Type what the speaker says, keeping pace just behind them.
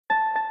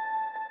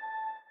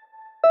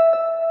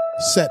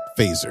Set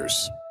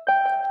Phasers,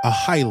 a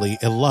highly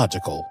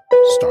illogical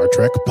Star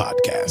Trek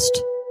podcast.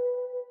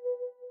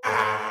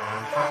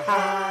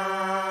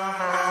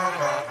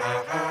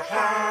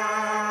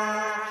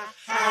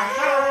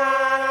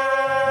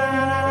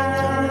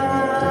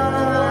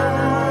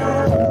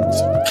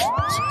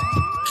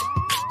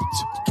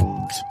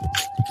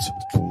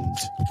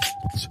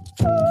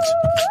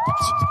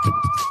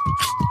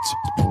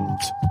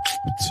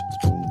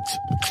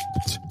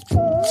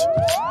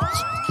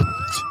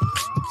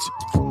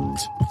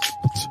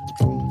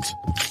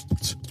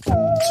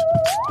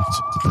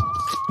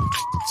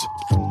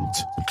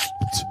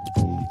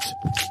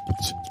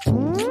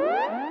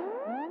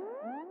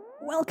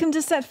 Welcome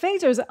to Set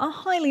Phasers, a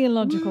highly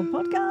illogical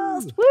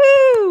podcast.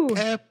 Woo!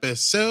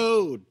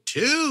 Episode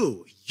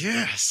 2.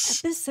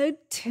 Yes. Episode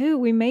 2.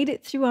 We made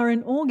it through our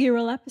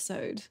inaugural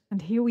episode,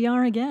 and here we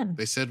are again.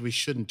 They said we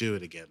shouldn't do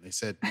it again. They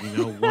said,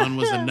 one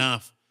was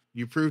enough.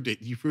 You proved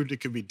it. You proved it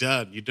could be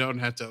done. You don't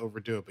have to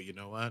overdo it. But you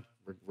know what?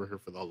 We're here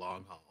for the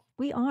long haul.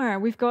 We are.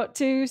 We've got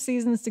 2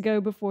 seasons to go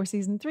before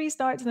season 3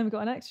 starts, and then we've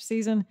got an extra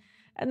season,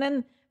 and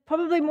then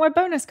probably more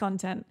bonus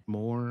content.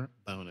 More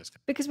bonus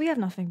content. Because we have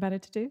nothing better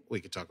to do. We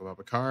could talk about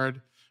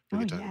Picard. We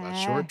could talk about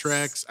short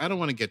treks. I don't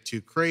want to get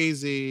too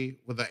crazy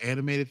with the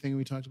animated thing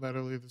we talked about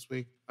earlier this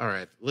week. All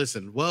right,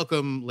 listen.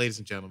 Welcome, ladies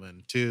and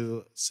gentlemen,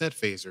 to Set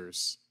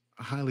Phasers,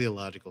 a highly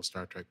illogical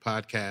Star Trek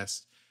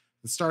podcast.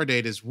 The star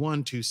date is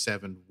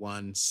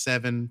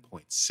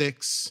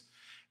 12717.6.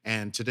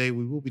 And today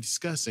we will be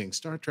discussing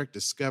Star Trek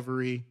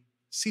Discovery,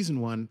 Season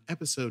 1,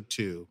 Episode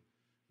 2,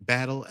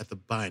 Battle at the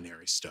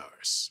Binary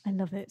Stars. I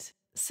love it.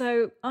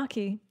 So,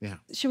 Akie,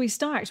 should we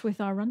start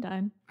with our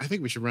rundown? I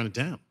think we should run it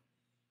down.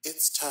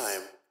 It's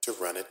time to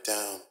run it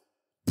down.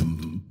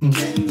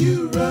 Can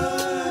you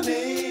run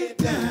it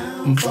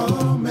down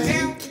for me?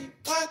 Tell me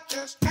what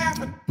just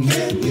happened.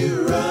 Can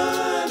you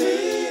run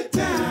it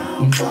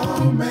down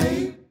for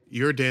me?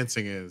 Your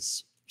dancing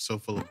is so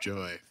full of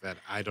joy that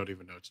I don't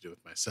even know what to do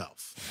with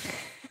myself.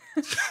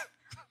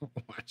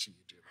 Watching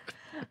you do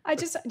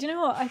that. Do you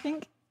know what? I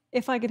think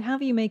if I could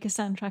have you make a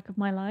soundtrack of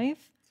my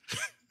life,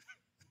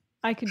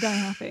 I could die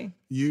happy.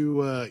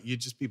 You'd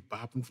just be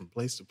bopping from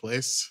place to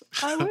place.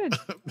 I would.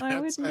 I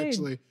would That's indeed.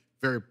 actually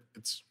I'm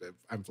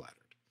flattered.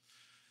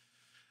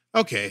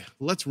 Okay,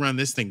 let's run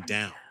this thing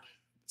down.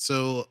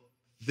 So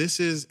this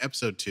is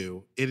episode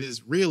 2. It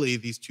is really,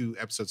 these 2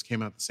 episodes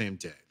came out the same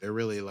day. They're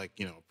really like,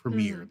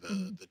 premiere,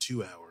 the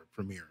 2-hour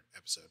premiere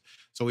episode.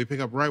 So we pick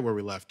up right where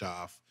we left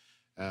off.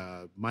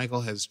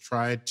 Michael has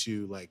tried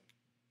to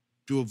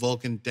do a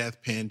Vulcan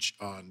death pinch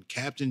on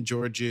Captain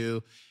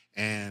Georgiou,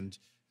 and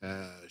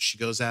she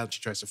goes out,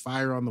 she tries to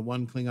fire on the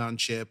one Klingon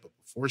ship, but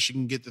before she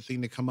can get the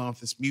thing to come off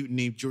this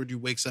mutiny, Georgiou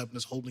wakes up and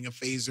is holding a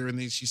phaser, and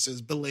then she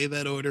says, belay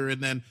that order,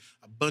 and then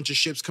a bunch of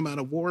ships come out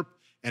of warp,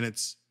 and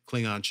it's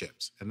Klingon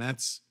ships. And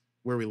that's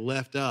where we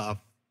left off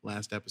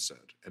last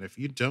episode. And if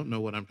you don't know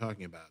what I'm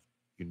talking about,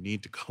 you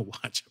need to go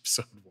watch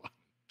episode 1.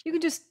 You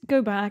can just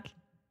go back,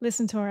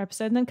 listen to our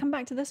episode, and then come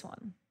back to this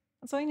one.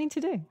 That's all you need to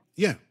do.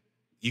 Yeah.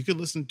 You could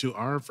listen to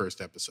our first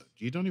episode.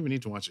 You don't even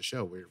need to watch the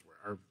show.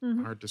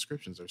 Our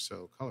descriptions are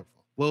so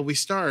colorful. Well, we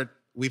thought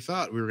we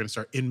were going to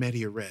start in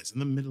media res, in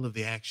the middle of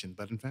the action.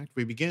 But in fact,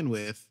 we begin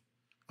with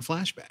a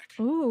flashback.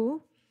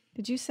 Ooh,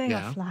 did you say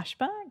a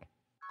flashback?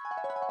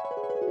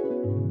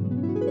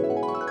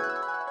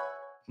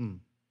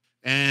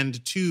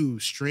 And 2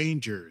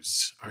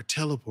 strangers are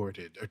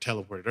transported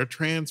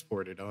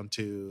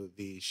onto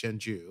the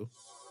Shenzhou.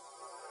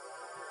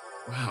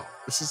 Wow,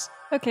 this is...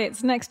 Okay,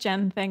 it's next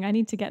gen thing. I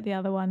need to get the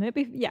other one.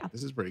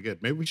 This is pretty good.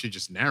 Maybe we should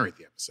just narrate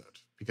the episode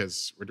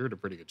because we're doing a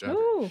pretty good job.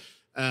 Ooh.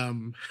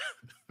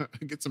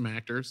 Get some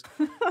actors.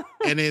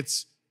 And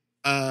it's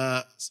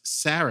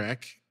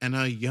Sarek and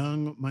a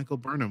young Michael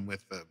Burnham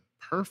with a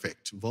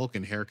perfect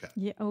Vulcan haircut.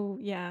 Yeah. Oh,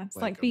 yeah. It's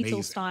like Beatles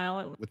amazing.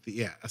 style. With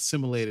the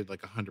assimilated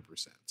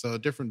 100%. So a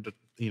different,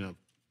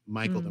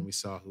 Michael than we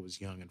saw, who was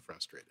young and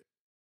frustrated.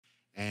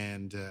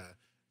 And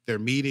they're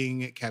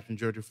meeting Captain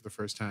Georgiou for the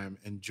first time,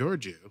 and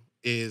Georgiou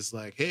is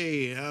like,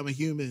 "Hey, I'm a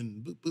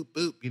human." Boop boop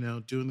boop.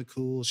 Doing the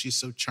cool. She's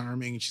so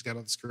charming. She's got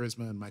all this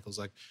charisma. And Michael's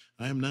like,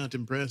 "I am not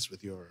impressed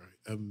with your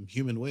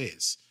human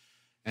ways."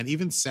 And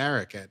even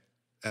Sarek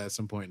at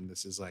some point in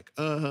this is like,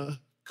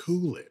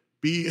 cool it.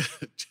 Be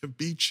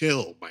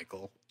chill,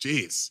 Michael.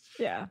 Jeez.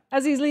 Yeah.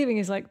 As he's leaving,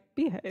 he's like,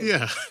 behave.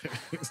 Yeah.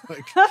 He's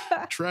like,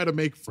 try to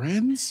make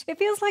friends. It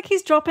feels like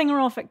he's dropping her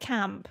off at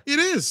camp. It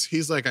is.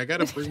 He's like, I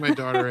got to bring my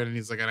daughter in. And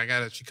he's like,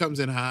 she comes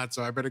in hot,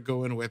 so I better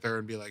go in with her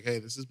and be like, hey,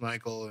 this is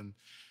Michael. And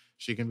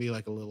she can be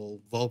like a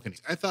little Vulcan.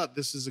 I thought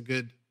this is a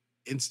good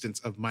instance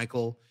of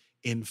Michael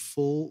in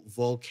full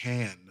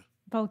Vulcan.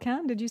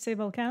 Vulcan? Did you say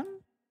Vulcan?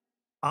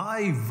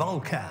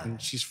 Vulcan.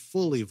 And she's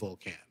fully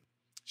Vulcan.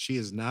 She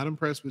is not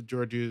impressed with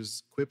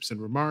Georgiou's quips and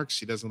remarks.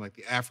 She doesn't like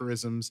the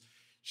aphorisms.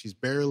 She's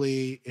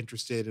barely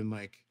interested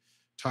in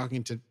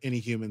talking to any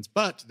humans,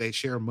 but they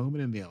share a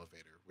moment in the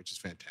elevator, which is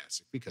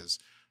fantastic because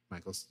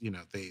Michael's,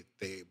 they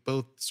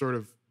both sort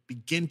of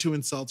begin to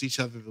insult each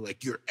other. They're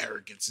like, your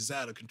arrogance is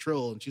out of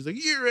control. And she's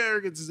like, your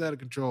arrogance is out of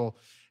control.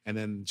 And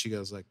then she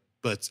goes like,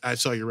 but I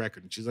saw your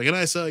record. And she's like, and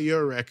I saw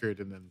your record.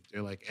 And then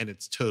they're like, and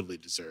it's totally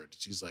deserved.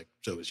 She's like,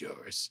 so is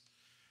yours.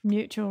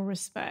 Mutual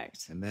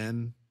respect. And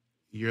then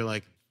you're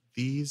like,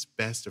 these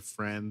best of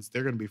friends,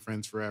 they're going to be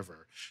friends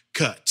forever.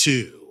 Cut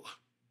to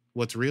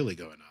what's really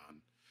going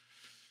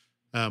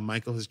on.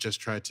 Michael has just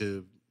tried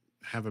to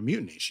have a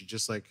mutiny. She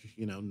just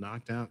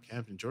knocked out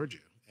Captain Georgiou.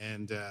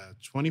 And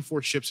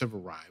 24 ships have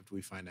arrived.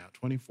 We find out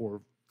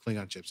 24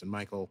 Klingon ships. And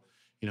Michael,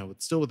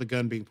 still with the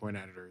gun being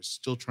pointed at her, is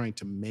still trying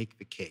to make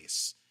the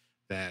case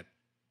that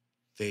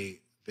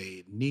they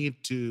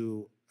need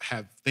to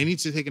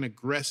take an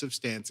aggressive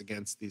stance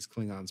against these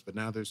Klingons. But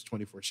now there's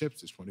 24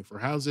 ships, there's 24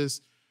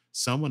 houses.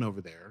 Someone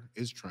over there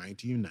is trying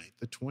to unite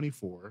the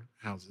 24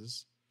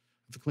 houses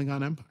of the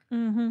Klingon Empire.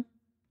 Mm-hmm.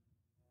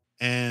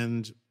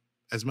 And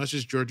as much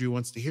as Georgiou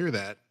wants to hear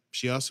that,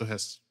 she also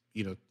has,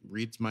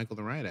 reads Michael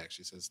the riot act.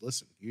 She says,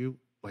 listen, you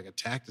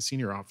attacked a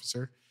senior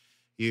officer.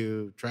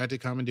 You tried to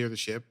commandeer the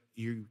ship.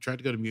 You tried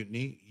to go to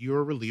mutiny.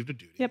 You're relieved of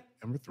duty. Yep.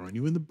 And we're throwing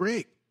you in the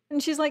brig.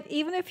 And she's like,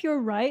 even if you're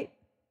right,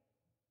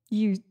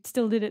 you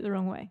still did it the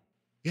wrong way.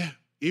 Yeah.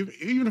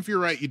 Even if you're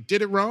right, you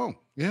did it wrong.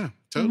 Yeah,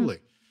 totally.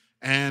 Mm-hmm.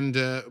 And,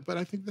 but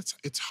I think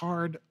it's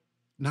hard.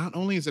 Not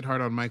only is it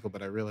hard on Michael,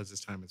 but I realize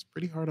this time it's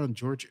pretty hard on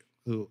Georgiou,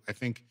 who I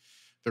think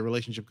the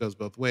relationship goes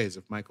both ways.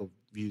 If Michael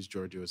views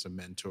Georgiou as a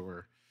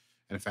mentor,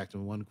 and in fact,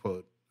 in one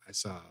quote, I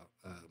saw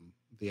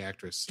the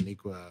actress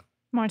Sonequa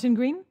Martin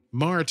Green.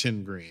 I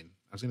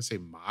was going to say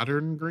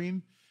Modern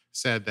Green,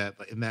 said that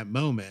in that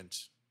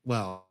moment,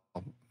 well,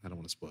 I don't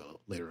want to spoil it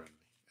later on in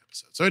the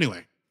episode. So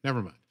anyway,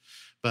 never mind.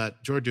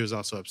 But Georgiou is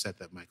also upset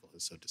that Michael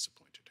has so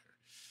disappointed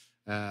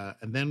her.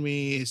 And then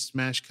we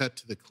smash cut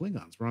to the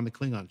Klingons. We're on the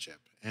Klingon ship.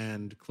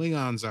 And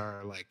Klingons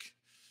are like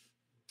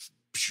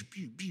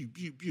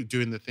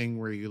doing the thing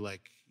where you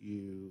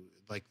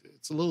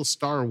it's a little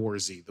Star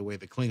Wars-y the way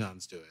the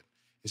Klingons do it.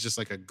 It's just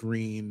like a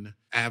green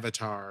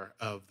avatar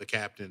of the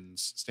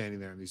captains standing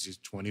there, and these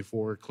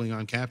 24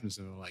 Klingon captains,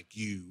 and they're like,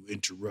 "You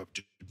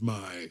interrupted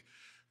my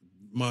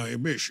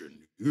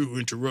mission. You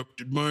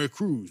interrupted my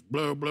cruise.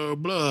 Blah blah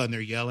blah." And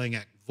they're yelling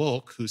at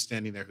Volk, who's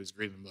standing there, who's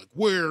greeting them, like,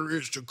 "Where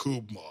is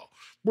Takuma?"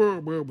 Blah,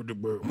 blah, blah,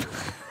 blah,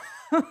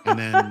 blah. And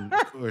then,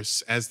 of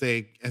course, as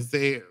they,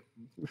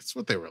 that's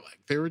what they were like.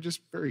 They were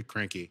just very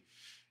cranky.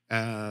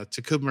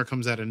 Takuma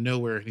comes out of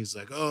nowhere and he's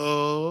like,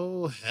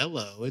 "Oh,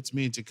 hello, it's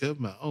me,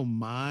 Takuma. Oh,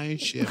 my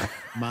ship,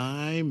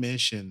 my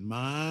mission,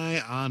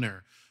 my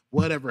honor.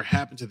 Whatever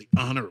happened to the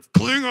honor of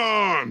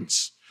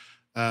Klingons?"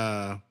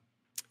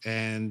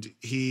 And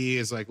he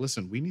is like,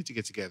 "Listen, we need to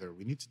get together.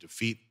 We need to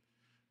defeat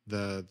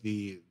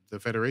the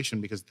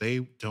Federation because they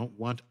don't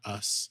want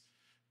us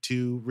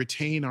to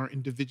retain our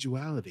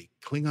individuality.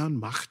 Klingon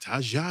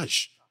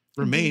Makhtajaj.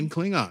 Remain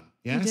Klingon."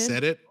 Yeah, I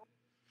said it.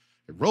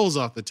 It rolls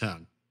off the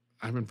tongue.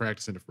 I've been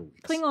practicing it for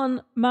weeks.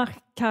 Klingon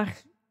Makhtajaj.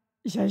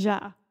 Is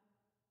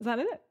that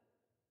it?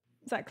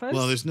 Is that close?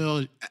 Well, there's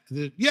no...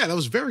 Yeah, that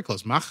was very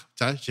close.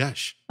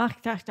 Makhtajaj.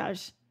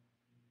 Makhtajaj.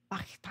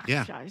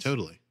 Yeah,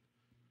 totally.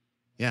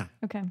 Yeah.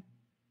 Okay.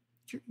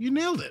 You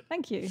nailed it.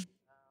 Thank you.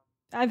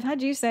 I've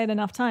had you say it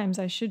enough times.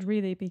 I should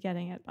really be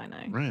getting it by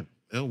now. Right.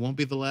 It won't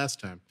be the last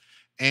time.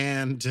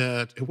 And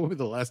it won't be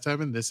the last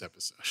time in this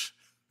episode.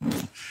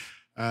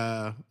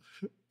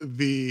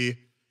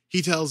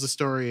 He tells the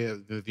story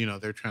of,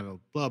 they're trying to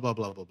blah, blah,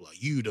 blah, blah, blah.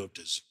 You don't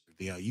deserve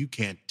you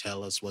can't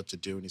tell us what to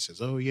do. And he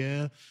says, "Oh,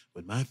 yeah,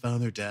 when my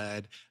father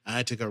died,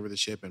 I took over the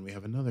ship." And we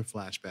have another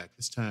flashback,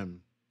 this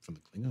time from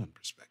the Klingon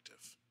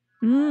perspective.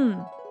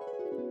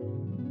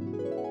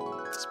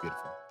 It's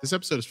beautiful. This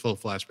episode is full of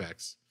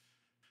flashbacks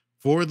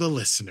for the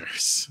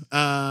listeners.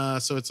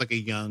 So it's like a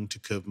young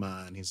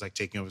Takuma, and he's like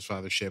taking over his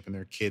father's ship, and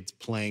there are kids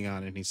playing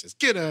on it. And he says,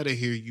 "Get out of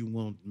here. You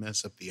won't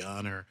mess up the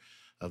honor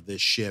of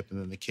this ship." And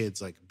then the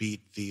kids like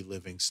beat the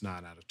living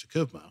snot out of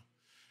Takuma.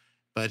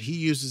 But he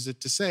uses it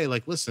to say,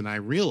 like, "Listen, I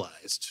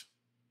realized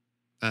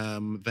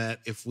that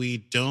if we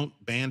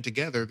don't band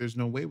together, there's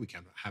no way we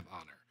can have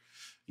honor.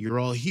 You're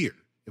all here.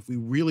 If we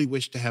really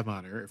wish to have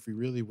honor, if we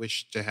really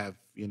wish to have,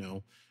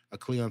 a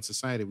Klingon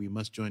society, we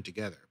must join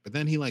together." But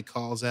then he like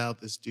calls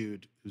out this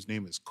dude whose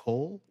name is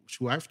Cole,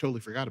 who I've totally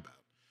forgot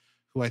about,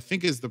 who I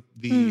think is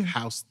the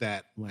house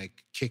that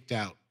like kicked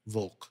out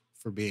Volk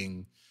for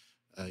being,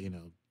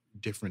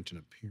 different in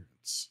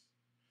appearance.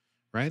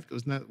 Right?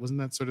 Wasn't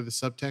that sort of the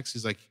subtext?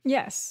 He's like,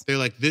 yes. They're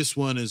like, "This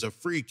one is a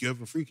freak. You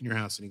have a freak in your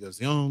house." And he goes,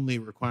 "The only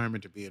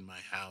requirement to be in my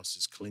house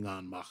is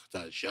Klingon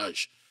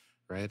Makhtajaj."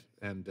 Right?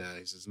 And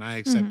he says, "And I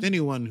accept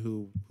anyone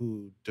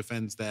who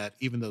defends that,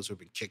 even those who have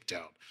been kicked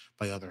out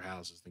by other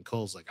houses." And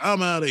Cole's like,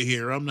 "I'm out of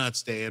here. I'm not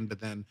staying."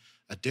 But then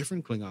a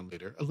different Klingon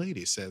leader, a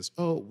lady, says,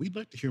 "Oh, we'd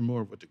like to hear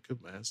more of what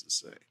Takuma has to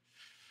say,"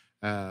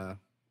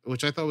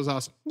 which I thought was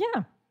awesome.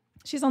 Yeah.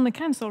 She's on the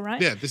council, right?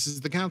 Yeah, this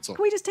is the council.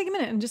 Can we just take a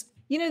minute and just,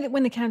 that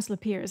when the council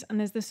appears and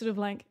there's this sort of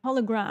like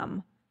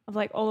hologram of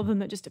like all of them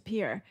that just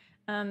appear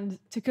and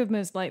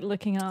Takuma's like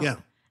looking up. Yeah.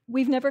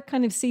 We've never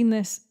kind of seen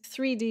this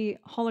 3D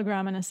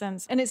hologram in a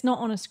sense. And it's not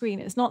on a screen.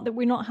 It's not that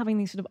we're not having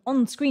these sort of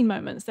on-screen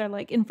moments. They're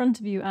like in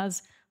front of you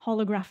as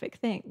holographic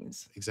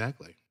things.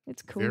 Exactly.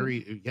 It's cool.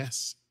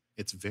 Yes.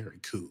 It's very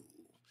cool.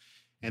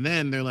 And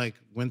then they're like,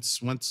 once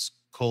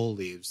Cole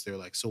leaves, they're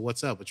like, so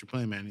what's up? What's your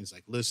plan, man? And he's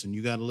like, listen,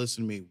 you got to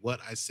listen to me.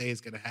 What I say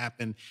is going to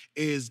happen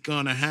is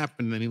going to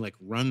happen. And then he like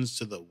runs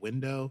to the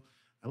window.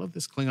 I love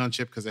this Klingon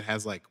ship because it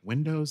has like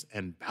windows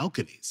and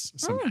balconies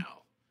somehow.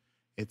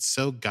 It's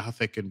so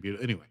gothic and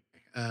beautiful. Anyway,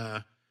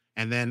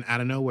 and then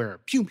out of nowhere,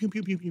 pew, pew,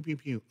 pew, pew, pew, pew,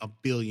 pew, a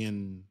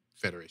billion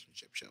Federation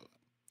ships show up.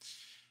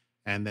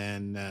 And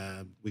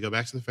then we go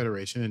back to the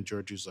Federation and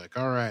Georgiou's like,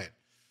 all right,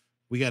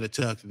 we got to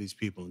talk to these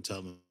people and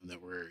tell them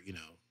that we're,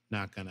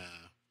 not going to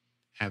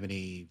have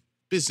any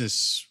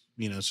business,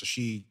 so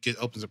she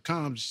opens up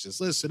comms. She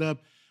says, listen up.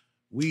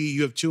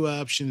 You have two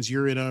options.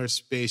 You're in our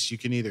space. You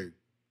can either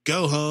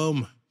go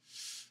home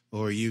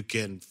or you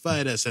can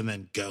fight us and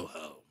then go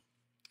home.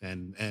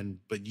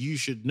 But you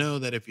should know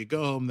that if you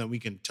go home, then we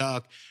can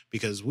talk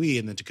because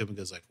and then Takuma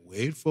goes like,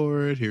 wait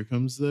for it. Here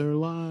comes their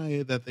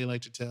lie that they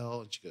like to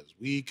tell. And she goes,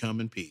 we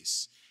come in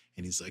peace.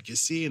 And he's like, you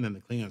see? And then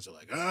the Klingons are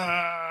like,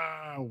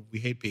 we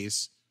hate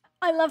peace.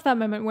 I love that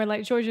moment where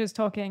like Georgiou's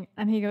talking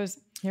and he goes,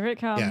 here it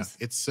comes. Yeah,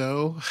 it's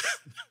so...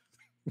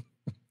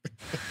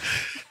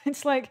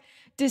 It's like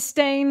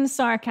disdain,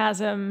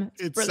 sarcasm.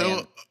 It's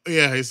brilliant. So...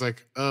 Yeah, he's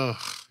like, oh,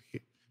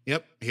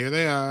 yep, here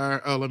they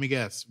are. Oh, let me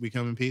guess. We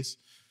come in peace.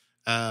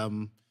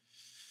 And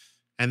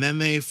then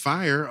they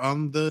fire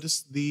on the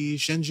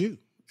Shenzhou.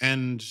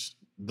 And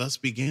thus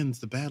begins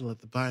the battle at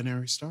the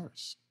binary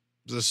stars.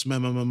 The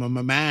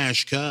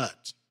smash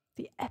cut.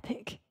 The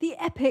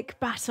epic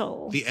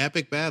battle. The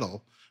epic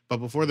battle. But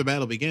before the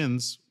battle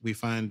begins, we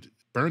find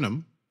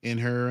Burnham in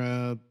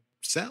her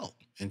cell,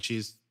 and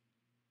she's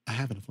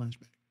having a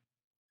flashback.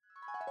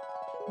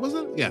 Was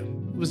it? Yeah,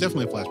 it was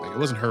definitely a flashback. It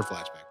wasn't her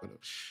flashback,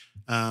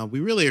 but we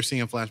really are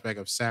seeing a flashback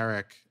of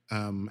Sarek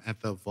at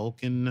the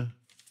Vulcan.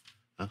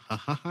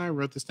 I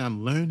wrote this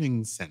down.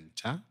 Learning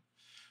Center,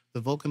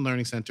 the Vulcan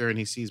Learning Center, and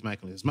he sees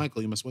Michael. He says,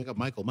 "Michael, you must wake up,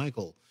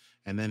 Michael."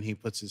 And then he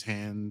puts his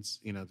hands,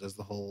 does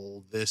the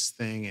whole this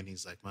thing, and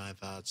he's like, "My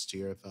thoughts to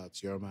your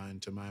thoughts, your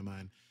mind to my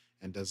mind."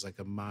 And does like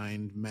a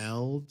mind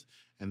meld,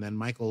 and then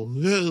Michael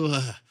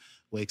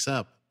wakes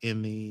up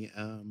in the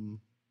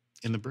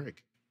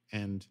brig,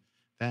 and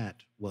that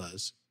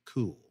was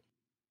cool.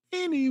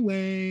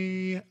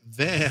 Anyway,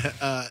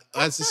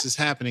 as this is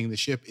happening, the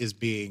ship is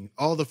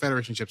all the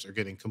Federation ships are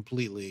getting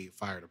completely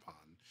fired upon,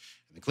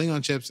 and the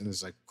Klingon ships, and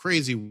there's like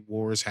crazy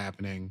wars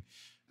happening.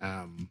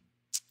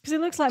 Because it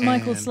looks like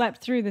Michael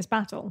slept through this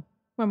battle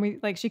when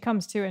she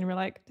comes to, and we're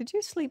like, did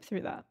you sleep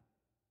through that?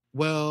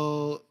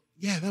 Well.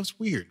 Yeah, that was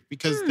weird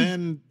because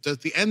then does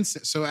the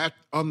ensign. So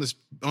on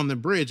the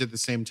bridge at the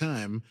same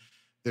time,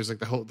 there's like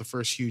the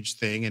first huge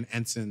thing, and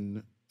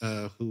Ensign,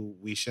 who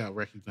we shall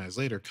recognize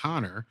later,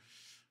 Connor,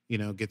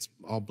 gets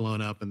all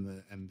blown up,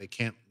 and they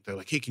can't. They're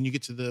like, hey, can you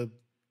get to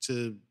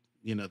the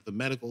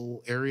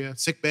medical area,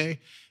 sick bay?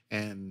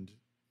 And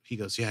he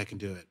goes, yeah, I can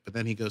do it. But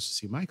then he goes to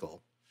see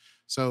Michael.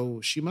 So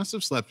she must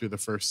have slept through the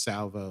first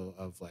salvo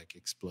of like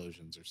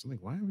explosions or something.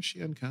 Why was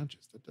she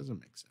unconscious? That doesn't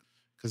make sense.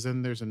 Because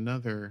then there's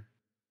another.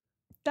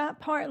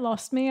 That part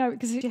lost me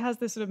because she has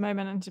this sort of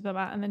moment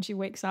and then she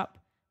wakes up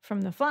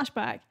from the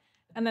flashback,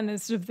 and then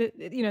there's sort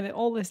of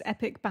all this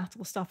epic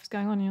battle stuff is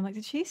going on, and you're like,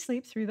 did she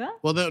sleep through that?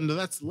 Well, no,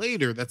 that's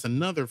later. That's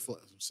another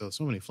so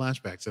many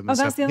flashbacks. And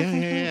that's the other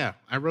thing. Yeah.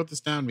 I wrote this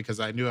down because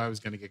I knew I was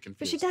going to get confused.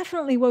 But she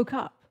definitely woke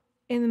up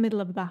in the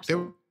middle of the battle.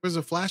 There was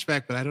a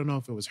flashback, but I don't know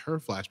if it was her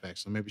flashback.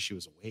 So maybe she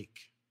was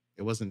awake.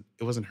 It wasn't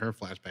her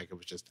flashback. It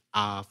was just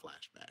a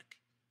flashback.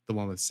 The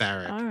one with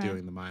Sarek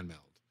doing the mind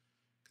meld.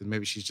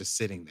 Maybe she's just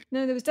sitting there.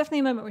 No, there was definitely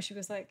a moment where she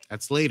was like...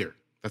 That's later.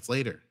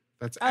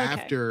 That's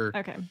after...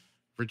 Okay.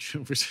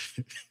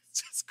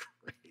 It's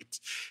great.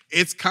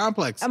 It's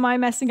complex. Am I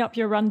messing up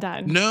your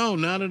rundown? No,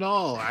 not at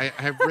all. I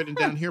have written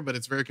down here, but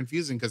it's very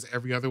confusing because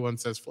every other one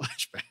says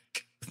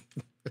flashback.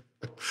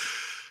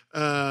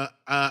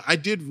 I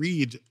did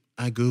read...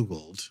 I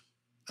Googled...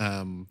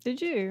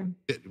 Did you?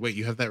 Wait,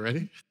 you have that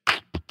ready?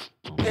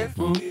 If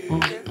you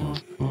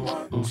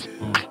want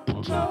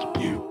to know,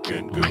 you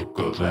can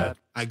Google that.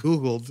 I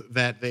Googled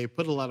that they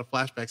put a lot of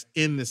flashbacks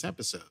in this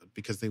episode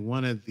because they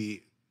wanted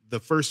the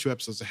first two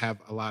episodes to have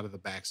a lot of the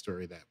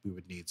backstory that we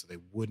would need, so they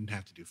wouldn't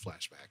have to do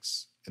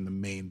flashbacks in the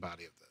main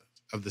body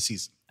of the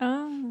season.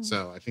 Oh.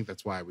 So I think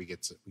that's why we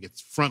get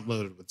front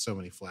loaded with so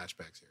many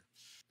flashbacks here.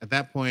 At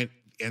that point,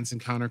 Ensign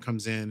Connor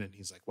comes in and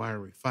he's like, "Why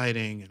are we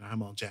fighting?" And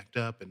I'm all jacked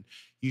up, and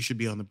you should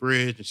be on the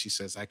bridge. And she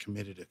says, "I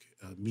committed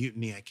a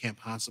mutiny. I can't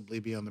possibly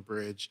be on the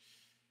bridge."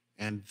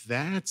 And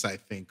that's, I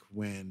think,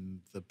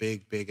 when the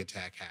big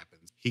attack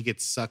happens. He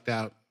gets sucked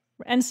out.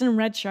 Ensign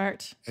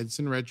Redshirt.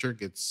 Ensign Redshirt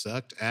gets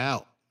sucked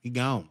out. He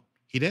gone.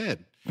 He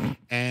dead.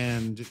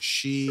 And I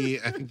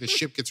think the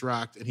ship gets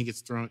rocked, and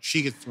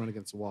she gets thrown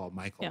against the wall,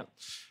 Michael. Yep.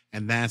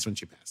 And that's when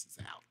she passes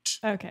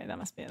out. Okay, that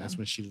must be it. That's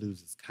when she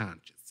loses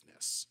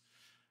consciousness.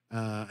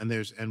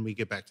 And we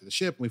get back to the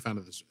ship, and we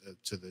found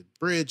to the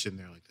bridge, and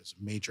they're like, there's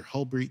a major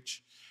hull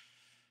breach.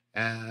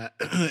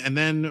 And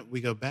then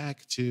we go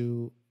back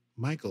to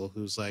Michael,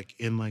 who's like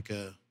in like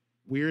a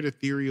weird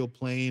ethereal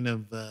plane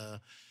of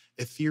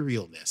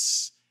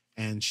etherealness,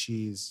 and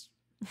she's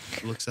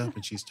looks up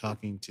and she's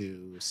talking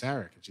to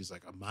Sarek, and she's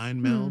like, a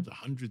mind meld,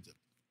 hundreds of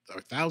or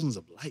thousands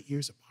of light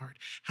years apart.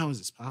 How is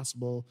this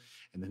possible?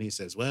 And then he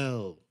says,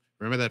 well,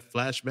 remember that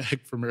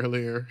flashback from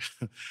earlier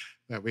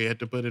that we had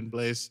to put in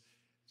place?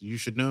 You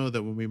should know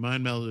that when we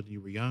mind melded and you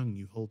were young,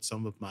 you hold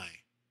some of my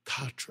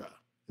katra,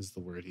 is the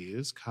word he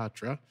used,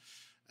 katra,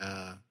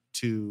 and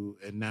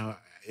now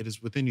it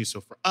is within you. So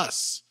for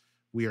us,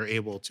 we are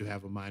able to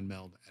have a mind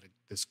meld at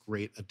this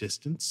great a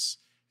distance.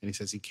 And he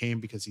says he came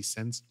because he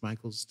sensed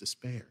Michael's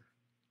despair,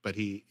 but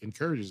he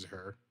encourages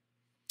her.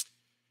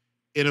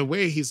 In a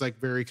way, he's like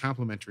very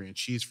complimentary, and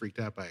she's freaked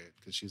out by it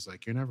because she's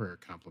like, you're never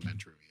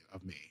complimentary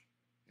of me.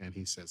 And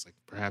he says, like,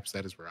 perhaps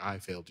that is where I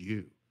failed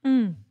you.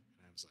 And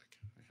I was like,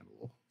 I had a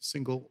little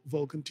single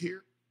Vulcan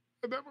tear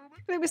at that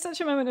moment. But it was such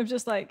a moment of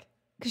just like,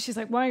 because she's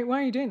like, why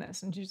are you doing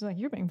this? And she's like,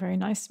 you're being very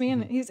nice to me.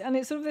 And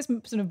it's sort of this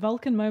sort of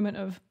Vulcan moment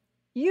of,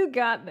 you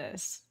got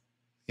this.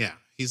 Yeah.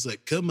 He's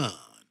like, come on.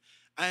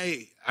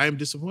 I'm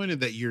disappointed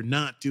that you're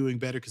not doing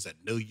better because I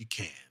know you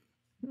can.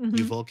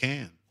 You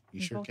Vulcan.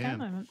 You sure Vulcan can.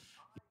 moment.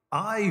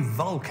 I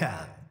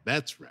Vulcan.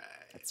 That's right.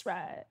 That's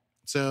right.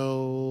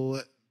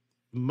 So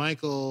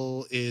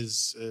Michael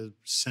is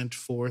sent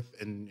forth,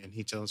 and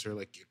he tells her,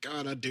 like, you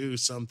gotta do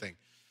something.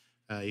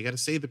 You gotta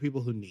save the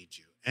people who need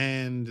you.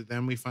 And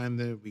then we find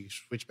that we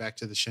switch back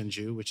to the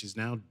Shenzhou, which is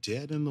now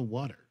dead in the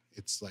water.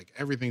 It's like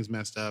everything's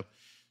messed up.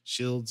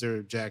 Shields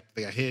are jacked.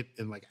 They got hit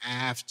in like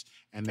aft,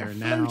 and they're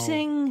now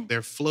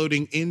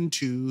floating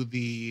into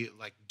the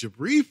like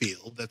debris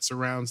field that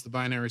surrounds the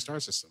binary star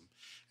system.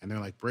 And they're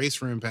like, brace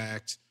for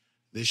impact.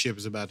 This ship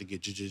is about to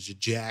get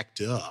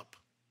jacked up.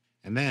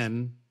 And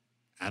then,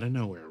 out of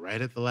nowhere,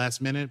 right at the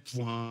last minute,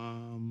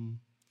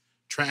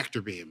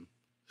 tractor beam.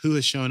 Who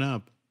has shown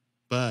up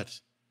but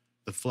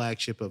the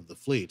flagship of the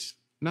fleet?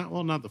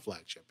 Not the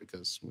flagship,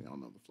 because we all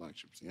know the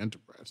flagship's the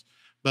Enterprise.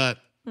 But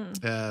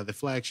the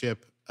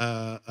flagship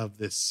of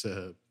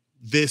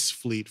this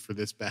fleet for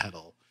this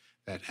battle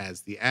that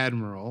has the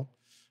Admiral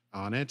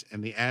on it.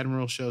 And the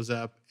Admiral shows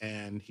up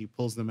and he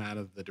pulls them out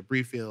of the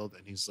debris field.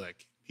 And he's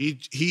like,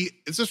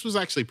 this was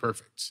actually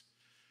perfect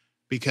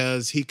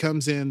because he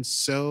comes in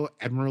so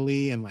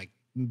admirally and like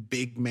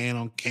big man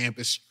on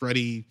campus,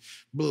 strutty,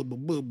 blah, blah,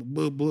 blah,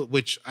 blah, blah,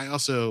 which I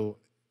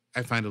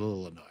find a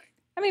little annoying.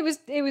 I mean,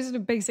 it was a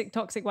basic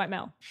toxic white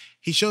male.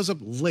 He shows up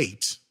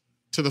late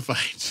to the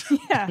fight.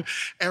 Yeah.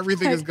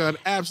 Everything has gone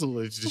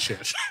absolutely to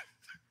shit.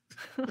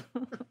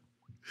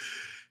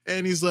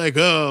 And he's like,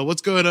 oh,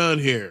 what's going on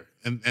here?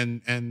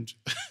 And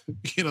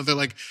you know, they're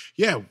like,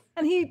 yeah.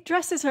 And he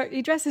dresses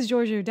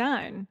Giorgio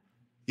down.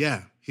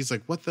 Yeah. He's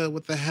like, what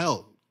the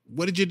hell?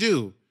 What did you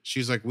do?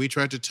 She's like, we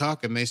tried to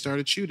talk and they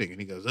started shooting. And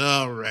he goes,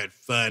 all right,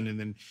 fun. And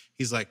then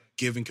he's like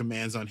giving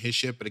commands on his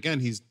ship. But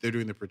again, they're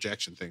doing the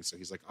projection thing. So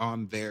he's like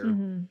on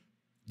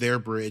their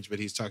bridge, but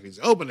he's talking, he's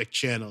open a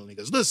channel. And he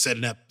goes, let's set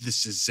it up.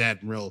 This is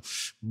Admiral,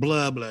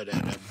 blah, blah,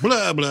 blah,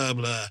 blah, blah,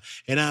 blah.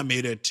 And I'm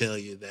here to tell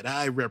you that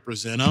I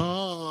represent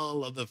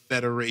all of the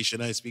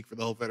Federation. I speak for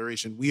the whole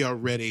Federation. We are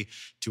ready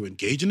to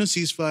engage in a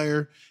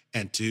ceasefire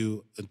and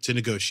to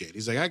negotiate.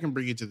 He's like, I can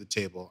bring you to the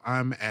table.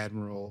 I'm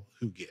Admiral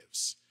Who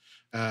Gives.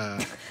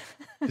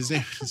 His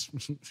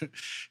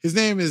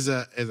name is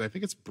I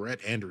think it's Brett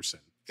Anderson.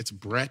 It's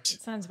Brett.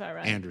 It sounds about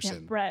right.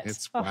 Anderson. Yeah,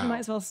 Brett. Wow. He might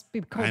as well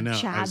be called I know.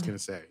 Chad. I was gonna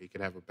say he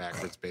could have a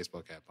backwards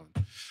baseball cap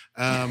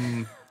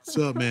on. What's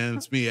up, man?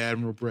 It's me,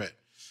 Admiral Brett.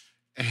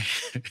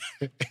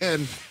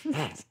 And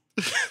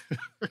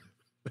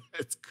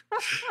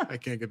I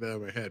can't get that out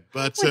of my head.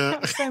 But we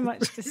have so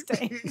much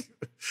disdain.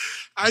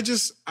 I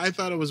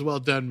thought it was well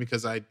done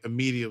because I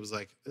immediately was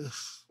like, ugh,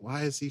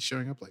 why is he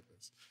showing up like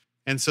this?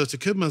 And so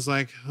Takubma's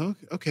like, oh,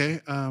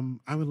 okay,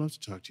 I would love to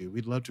talk to you.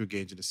 We'd love to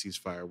engage in a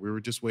ceasefire. We were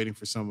just waiting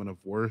for someone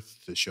of worth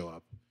to show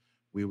up.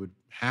 We would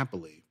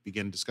happily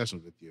begin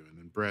discussions with you. And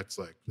then Brett's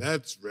like,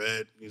 that's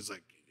right. He's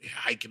like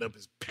hiking up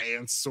his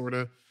pants, sort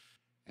of.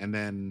 And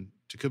then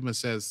Takubma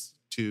says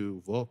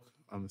to Volk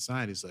on the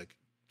side, he's like,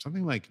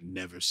 something like,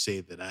 never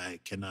say that I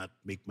cannot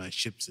make my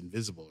ships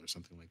invisible or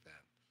something like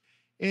that.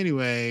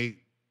 Anyway,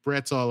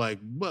 Brett's all like,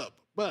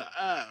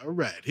 all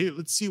right, here,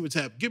 let's see what's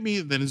happening. Give me,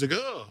 and then he's like,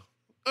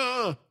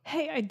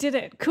 hey, I did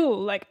it. Cool.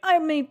 Like, I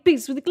made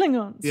peace with the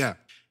Klingons. Yeah.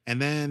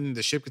 And then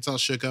the ship gets all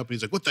shook up and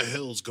he's like, what the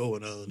hell's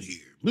going on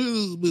here?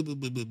 Blah, blah, blah,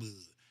 blah, blah, blah.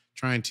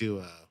 Trying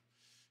to,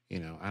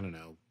 I don't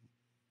know,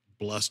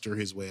 bluster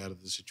his way out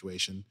of the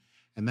situation.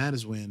 And that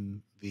is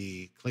when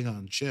the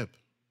Klingon ship,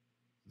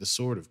 the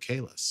Sword of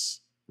Kahless,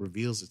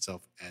 reveals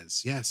itself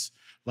as, yes,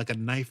 like a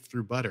knife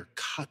through butter,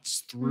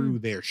 cuts through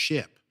their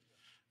ship,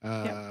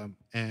 and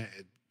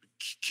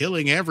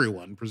killing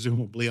everyone,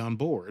 presumably on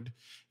board.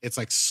 It's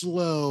like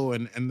slow,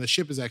 and the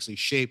ship is actually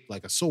shaped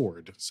like a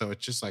sword. So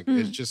it's just like,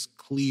 it's just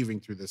cleaving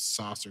through this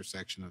saucer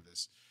section of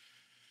this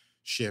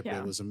ship. Yeah.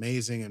 It was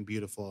amazing and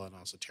beautiful and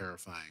also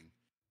terrifying.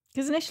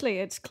 Because initially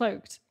it's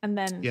cloaked, and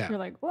then you're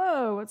like,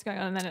 whoa, what's going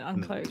on? And then it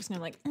uncloaks, and you're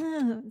like,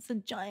 it's a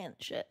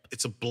giant ship.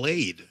 It's a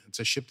blade. It's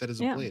a ship that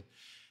is a blade.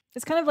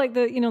 It's kind of like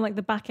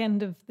the back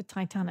end of the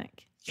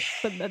Titanic,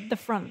 but the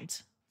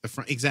front. The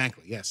front,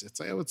 exactly. Yes, it's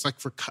like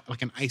for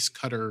like an ice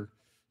cutter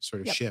sort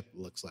of Yep. ship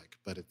looks like,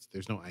 but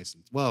there's no ice.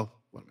 Well,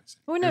 what am I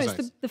saying? Oh no, There's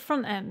it's ice. the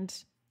front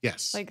end,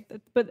 Yes.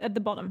 but at the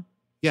bottom.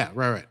 Yeah,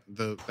 right.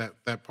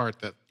 That part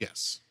that,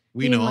 yes.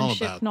 We Me and know my all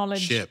ship about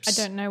knowledge. ships.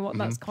 I don't know what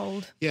that's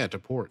called. Yeah, to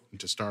port and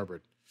to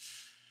starboard.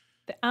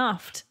 The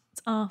aft.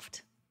 It's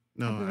aft.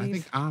 No, I believe.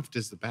 think aft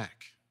is the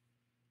back.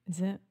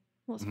 Is it?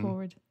 What's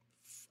forward?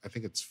 I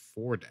think it's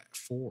four,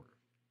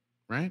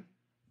 right?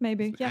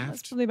 Maybe. Isn't Yeah, aft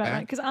that's probably about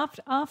right. back? Because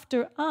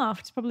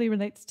aft probably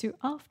relates to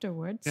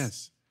afterwards.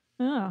 Yes.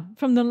 Ah,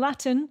 from the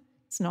Latin,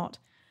 it's not.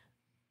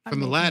 I'm From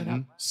the making it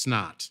Latin, up.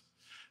 snot.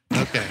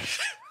 Okay.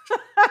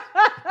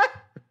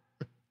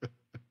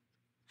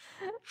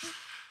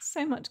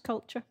 So much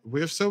culture.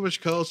 We have so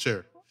much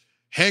culture.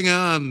 Hang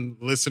on,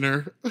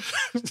 listener.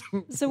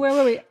 So where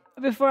were we?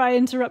 Before I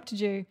interrupted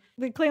you,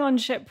 the Klingon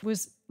ship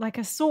was like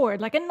a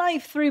sword, like a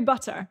knife through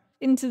butter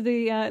into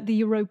the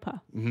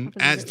Europa. I believe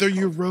As it the was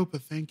called. Europa,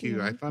 thank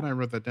you. I thought I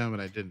wrote that down, but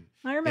I didn't.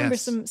 I remember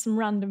Yes. some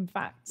random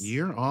facts.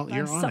 You're on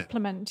it.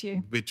 Supplement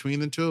you. Between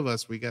the two of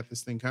us, we got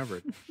this thing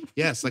covered.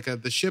 Yes, like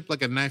the ship,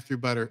 like a knife through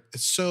butter.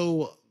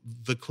 So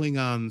the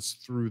Klingons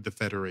through the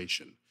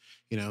Federation.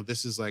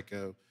 This is like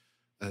a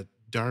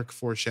dark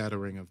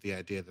foreshadowing of the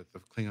idea that the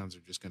Klingons are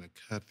just going to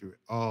cut through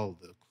all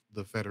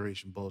the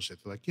Federation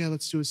bullshit. They're like, yeah,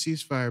 let's do a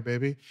ceasefire,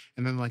 baby,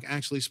 and then like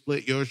actually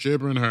split your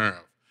ship in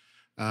half.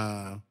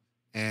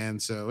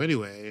 And so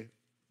anyway,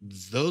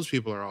 those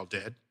people are all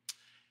dead,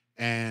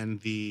 and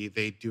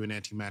they do an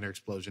antimatter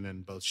explosion,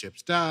 and both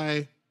ships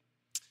die.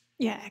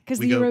 Yeah, because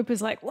We the go-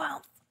 Europa's like,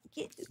 wow.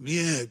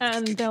 Yeah,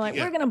 And they're like,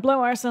 yeah. we're going to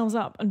blow ourselves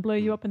up and blow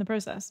you up in the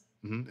process.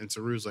 And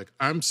Saru's like,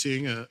 I'm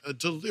seeing a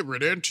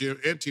deliberate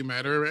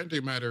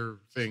antimatter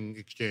thing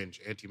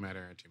exchange.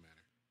 Antimatter.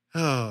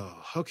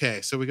 Oh,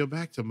 okay. So we go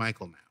back to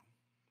Michael now.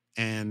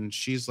 And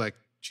she's like,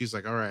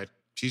 all right,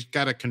 she's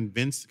got to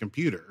convince the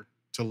computer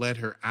to let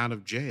her out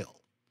of jail.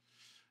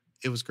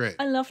 It was great.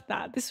 I loved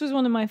that. This was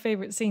one of my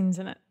favorite scenes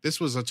in it. This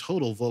was a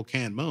total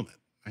Vulcan't moment.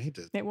 I hate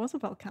to. It was a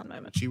Vulcan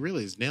moment. She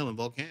really is nailing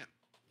Vulcan't.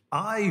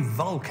 I,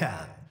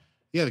 Vulcan.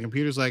 Yeah, the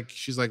computer's like,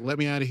 she's like, let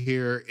me out of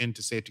here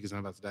into safety because I'm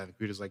about to die. The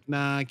computer's like,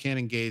 nah, I can't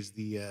engage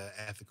the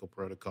ethical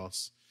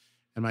protocols.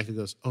 And Michael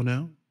goes, oh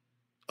no?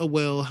 Oh,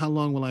 well, how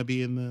long will I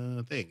be in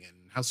the thing? And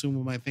how soon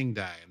will my thing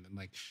die? And then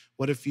like,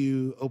 what if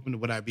you open,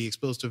 would I be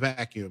exposed to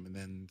vacuum? And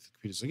then the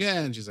computer's like, yeah.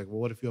 And she's like, well,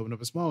 what if you open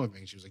up a smaller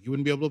thing? She was like, you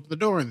wouldn't be able to open the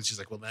door. And then she's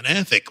like, well, then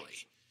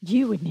ethically,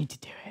 You would need to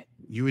do it.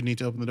 you would need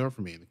to open the door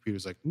for me. And the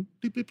computer's like, bleep,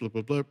 bleep, bleep,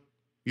 bleep, bleep.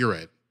 You're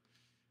right.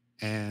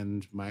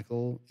 And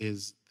Michael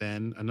is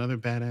then another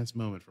badass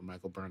moment for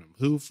Michael Burnham,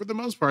 who, for the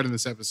most part in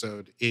this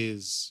episode,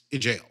 is in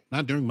jail,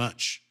 not doing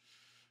much.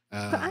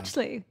 But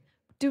actually,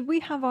 did we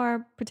have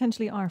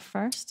potentially our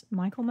first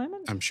Michael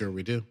moment? I'm sure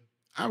we do.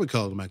 I would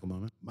call it a Michael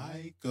moment.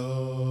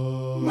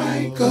 Michael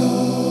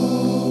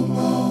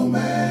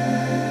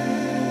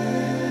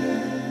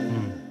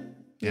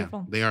Yeah,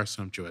 Beautiful. they are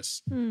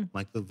sumptuous,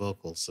 like the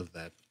vocals of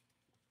that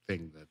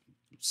thing that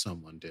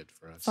someone did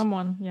for us.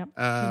 Someone, yep.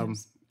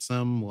 Yes.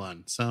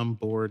 Some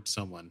bored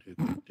someone who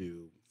could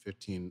do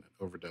 15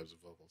 overdubs of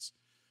vocals.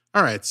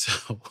 All right,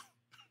 so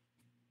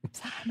Is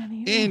that how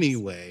many it was?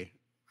 anyway,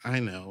 I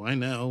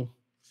know.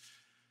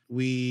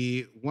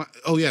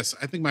 Oh yes,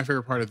 I think my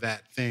favorite part of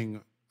that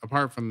thing,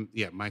 apart from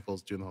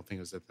Michael's doing the whole thing,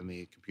 is that then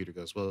the computer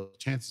goes, well,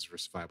 chances for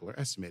survival are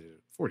estimated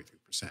at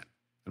 43%,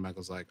 and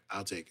Michael's like,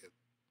 I'll take it.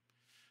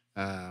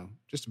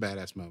 Just a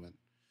badass moment.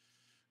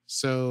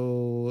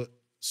 So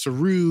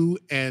Saru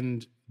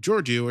and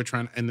Giorgio are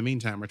trying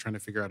to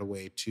figure out a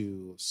way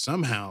to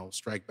somehow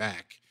strike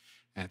back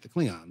at the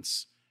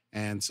Klingons.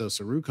 And so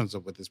Saru comes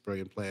up with this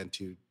brilliant plan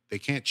they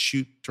can't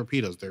shoot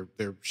torpedoes.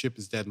 Their ship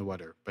is dead in the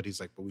water. But he's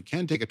like, but we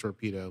can take a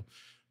torpedo,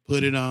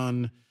 put it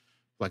on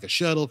like a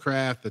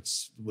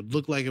shuttlecraft would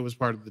look like it was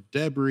part of the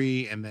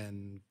debris, and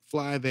then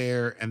fly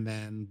there and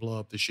then blow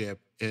up the ship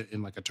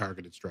in like a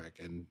targeted strike.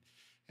 And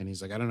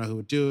he's like, I don't know who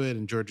would do it.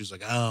 And George is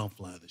like, I'll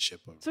fly the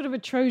ship over. Sort of a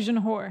Trojan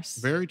horse.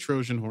 Very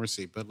Trojan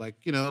horsey, but like,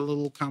 a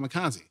little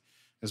kamikaze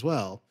as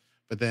well.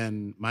 But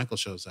then Michael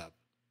shows up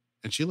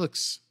and she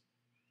looks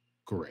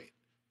great,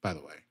 by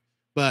the way.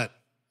 But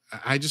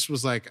I just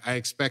was like, I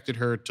expected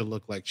her to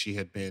look like she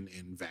had been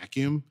in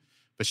vacuum,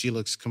 but she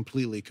looks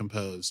completely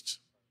composed.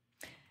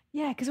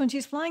 Yeah, because when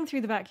she's flying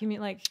through the vacuum,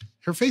 you're like,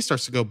 Her face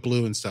starts to go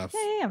blue and stuff.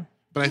 yeah.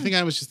 But I think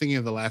I was just thinking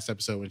of the last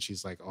episode when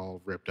she's like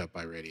all ripped up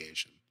by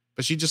radiation.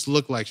 But she just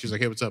looked like, she was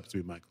like, hey, what's up? It's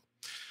me,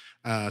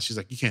 Michael. She's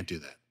like, you can't do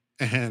that.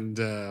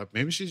 And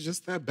maybe she's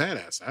just that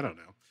badass. I don't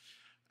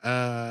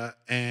know.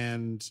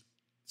 And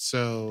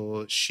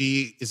so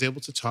she is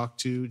able to talk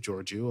to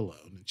Giorgio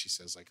alone. And she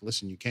says, like,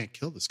 listen, you can't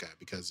kill this guy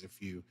because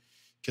if you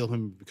kill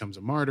him, he becomes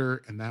a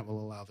martyr. And that will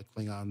allow the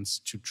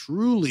Klingons to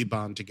truly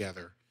bond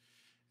together.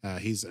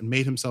 He's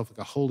made himself like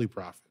a holy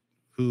prophet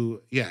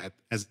who,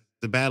 as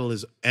the battle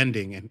is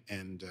ending,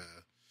 and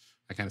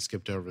I kind of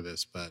skipped over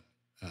this, but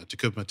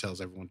Takuma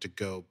tells everyone to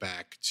go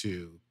back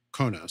to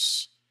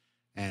Kronos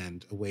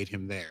and await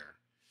him there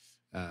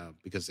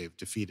because they've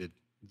defeated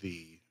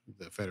the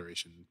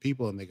Federation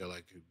people, and they go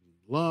like,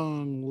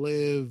 long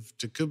live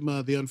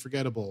Takuma the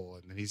Unforgettable.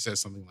 And then he says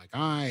something like,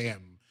 I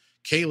am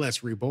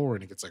Kahless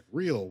reborn, it gets like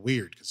real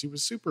weird because he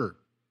was super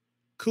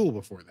cool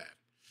before that.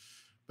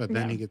 But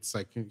then he gets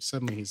like,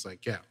 suddenly he's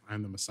like, yeah,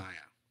 I'm the Messiah.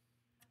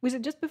 Was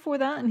it just before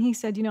that? And he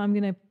said, I'm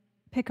going to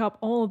pick up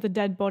all of the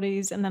dead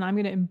bodies and then I'm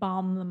going to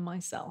embalm them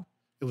myself.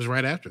 It was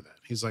right after that.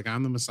 He's like,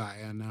 I'm the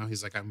Messiah. And now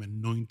he's like, I'm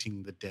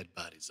anointing the dead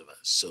bodies of us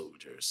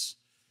soldiers.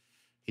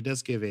 He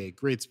does give a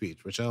great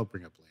speech, which I'll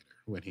bring up later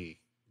when he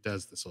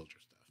does the soldier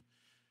stuff.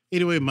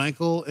 Anyway,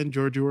 Michael and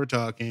Georgiou are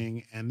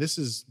talking, and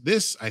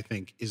this I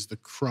think is the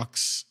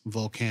crux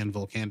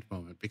Vulcan't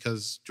moment,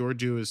 because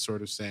Georgiou is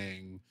sort of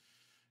saying,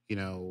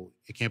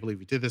 I can't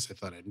believe you did this. I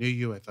thought I knew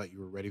you. I thought you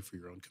were ready for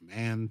your own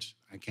command.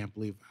 I can't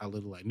believe how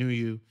little I knew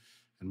you.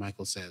 And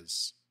Michael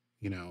says,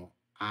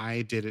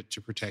 I did it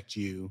to protect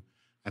you.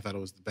 I thought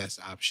it was the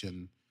best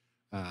option.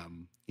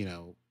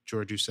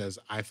 Georgiou says,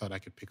 I thought I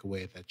could pick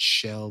away at that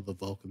shell the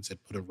Vulcans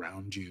had put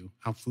around you.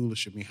 How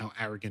foolish of me, how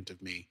arrogant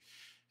of me.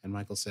 And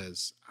Michael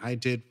says, I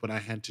did what I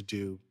had to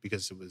do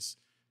because it was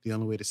the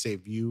only way to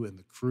save you and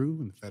the crew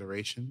and the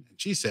Federation. And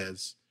she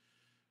says,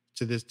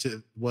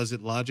 was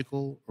it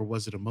logical or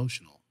was it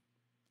emotional?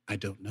 I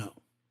don't know.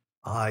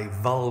 I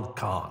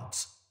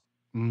Vulcan't.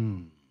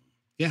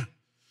 Yeah.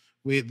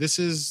 This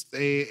is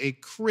a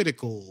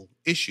critical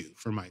issue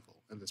for Michael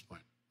at this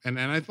point. And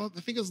I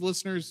think as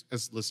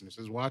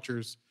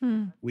watchers,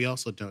 we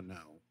also don't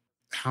know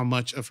how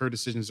much of her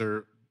decisions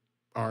are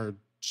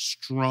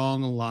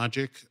strong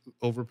logic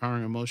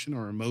overpowering emotion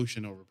or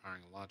emotion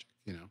overpowering logic.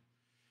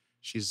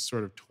 She's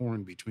sort of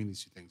torn between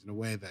these two things in a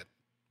way that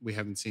we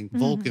haven't seen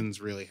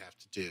Vulcans really have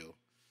to do.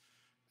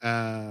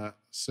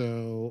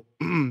 So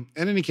in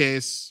any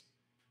case,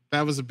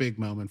 that was a big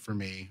moment for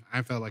me.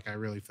 I felt like I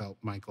really felt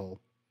Michael.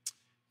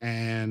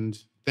 And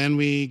then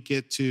we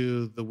get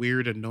to the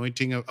weird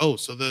anointing of,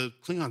 so the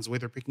Klingons, the way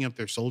they're picking up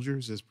their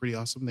soldiers is pretty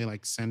awesome. They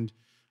like send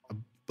a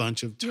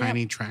bunch of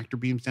tiny tractor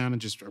beams down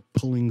and just are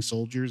pulling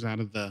soldiers out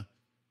of the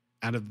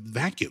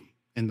vacuum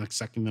and like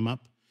sucking them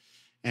up.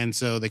 And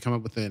so they come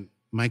up with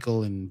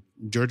Michael and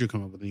Georgiou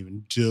come up with an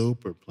even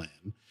doper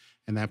plan.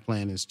 And that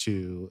plan is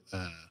to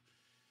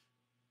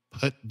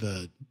put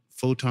the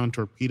photon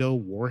torpedo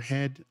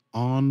warhead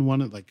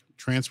on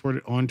transport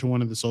it onto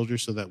one of the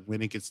soldiers so that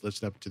when it gets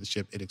lifted up to the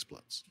ship, it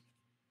explodes.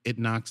 It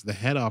knocks the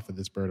head off of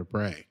this bird of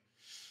prey.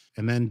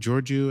 And then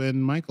Georgiou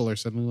and Michael are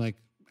suddenly like,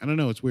 I don't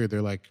know, it's weird.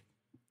 They're like,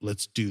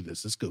 let's do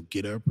this. Let's go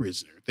get our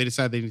prisoner. They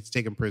decide they need to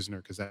take him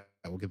prisoner because that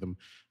will give them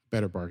a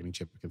better bargaining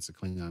chip against the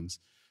Klingons.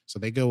 So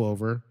they go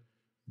over,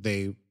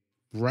 they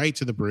right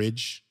to the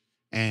bridge,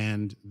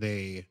 and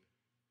they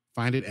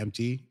find it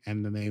empty,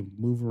 and then they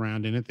move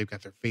around in it. They've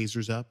got their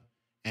phasers up,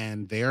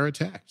 and they are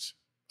attacked.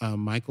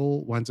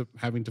 Michael winds up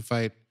having to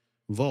fight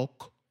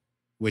Volk,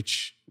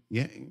 which,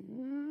 Yeah,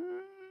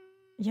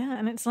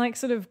 and it's like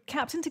sort of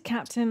captain to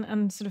captain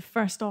and sort of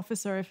first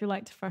officer, if you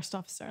like, to first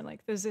officer.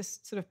 Like there's this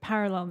sort of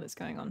parallel that's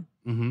going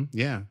on.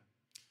 Yeah.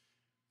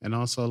 And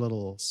also a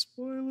little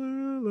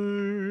spoiler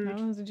alert.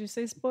 Oh, did you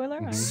say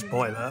spoiler?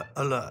 Spoiler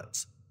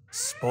alert.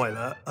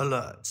 Spoiler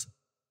alert.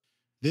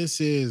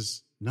 This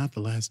is not the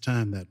last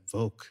time that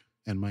Volk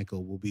and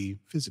Michael will be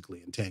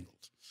physically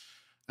entangled.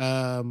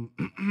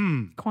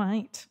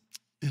 Quite.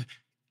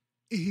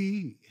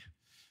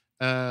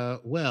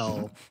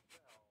 Well,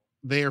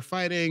 they are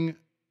fighting,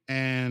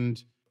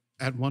 and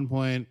at one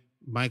point,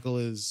 Michael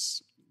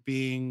is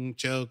being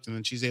choked, and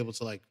then she's able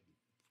to like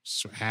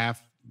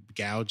half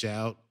gouge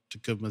out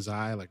Takubma's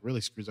eye, like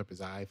really screws up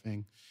his eye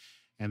thing.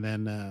 And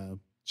then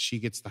she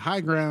gets the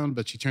high ground,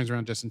 but she turns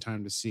around just in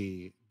time to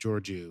see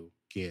Georgiou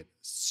get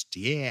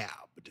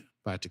stabbed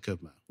by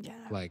Takubma. Yeah.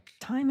 Like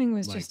timing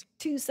was just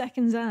 2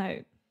 seconds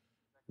out.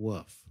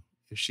 Woof.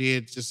 If she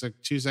had just like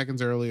 2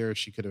 seconds earlier,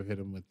 she could have hit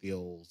him with the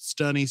old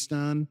stunny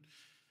stun.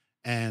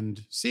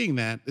 And seeing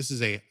that, this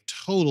is a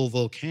total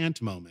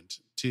Vulcan't moment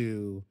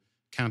to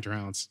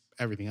counterbalance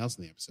everything else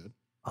in the episode.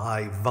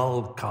 I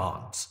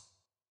Vulcan't.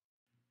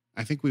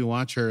 I think we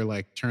watch her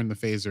like turn the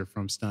phaser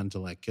from stun to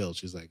like kill.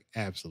 She's like,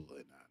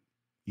 absolutely not.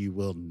 You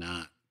will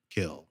not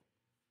kill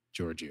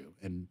Georgiou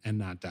and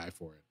not die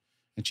for it.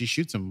 And she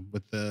shoots him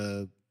with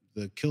the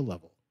kill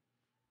level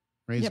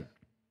razor. Yep.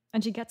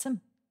 And she gets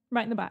him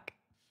right in the back.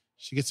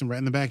 She gets him right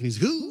in the back, and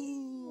he's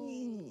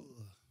ooh.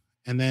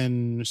 And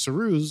then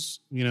Saru's,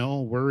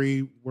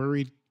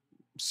 worried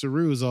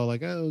Saru's all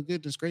like, oh,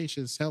 goodness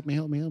gracious, help me.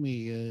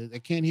 I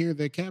can't hear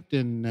the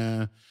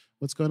captain.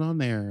 What's going on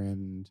there?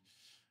 And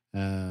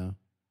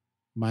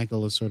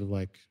Michael is sort of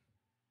like,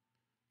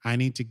 I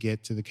need to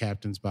get to the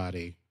captain's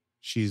body.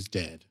 She's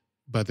dead,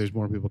 but there's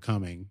more people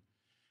coming.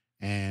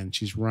 And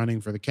she's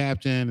running for the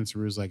captain. And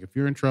Saru's like, if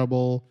you're in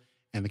trouble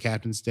and the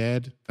captain's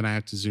dead, then I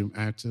have to zoom.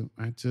 I have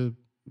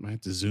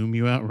to zoom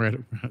you out right.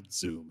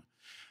 Zoom.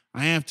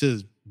 I have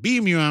to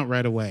beam you out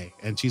right away.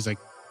 And she's like,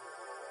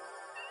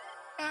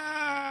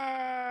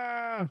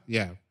 ah!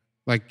 Yeah,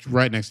 like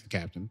right next to the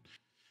captain.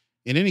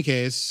 In any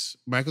case,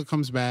 Michael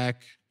comes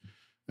back.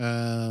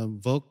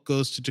 Volk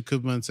goes to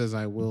Takubma and says,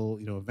 I will,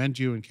 avenge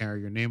you and carry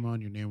your name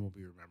on. Your name will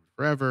be remembered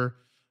forever.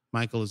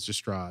 Michael is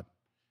distraught,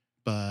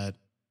 but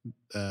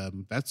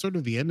that's sort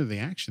of the end of the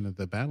action of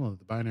the Battle of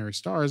the Binary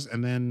Stars.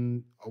 And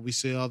then we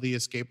see all the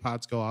escape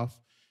pods go off.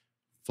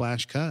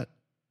 Flash cut,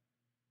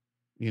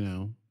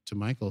 to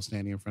Michael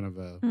standing in front of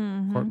a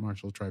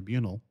court-martial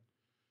tribunal.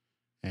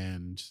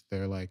 And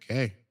they're like,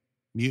 hey,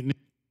 mutiny.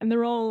 And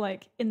they're all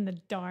like in the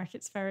dark.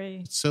 It's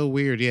so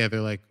weird. Yeah,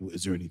 they're like,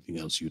 is there anything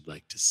else you'd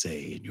like to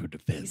say in your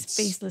defense? These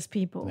faceless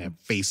people. They have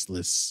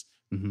faceless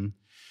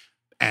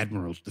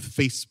admiral, the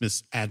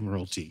faceless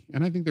admiralty.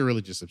 And I think they're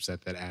really just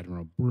upset that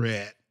Admiral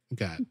Brett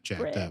got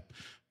jacked up.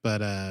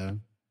 But,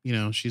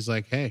 she's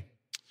like, hey,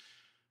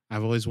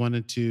 I've always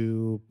wanted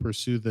to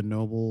pursue the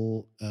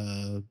noble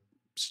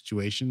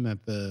situation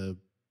that the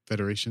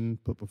Federation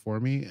put before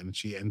me. And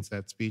she ends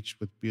that speech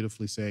with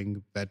beautifully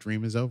saying that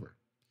dream is over.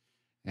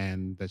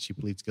 And that she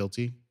pleads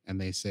guilty, and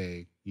they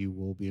say, you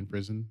will be in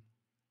prison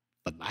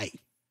for life.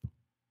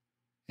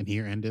 And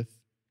here endeth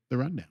the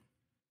rundown.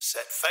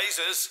 Set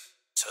phasers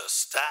to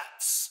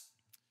stats.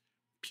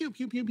 Pew,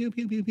 pew, pew, pew,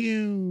 pew, pew,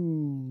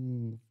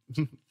 pew.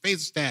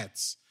 Phase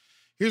stats.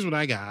 Here's what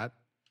I got.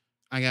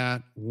 I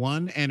got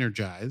 1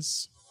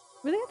 energize.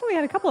 Really? I thought we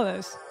had a couple of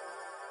those.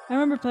 I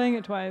remember playing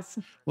it twice.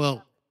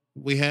 Well,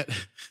 we had...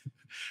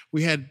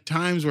 We had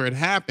times where it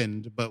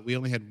happened, but we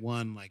only had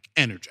 1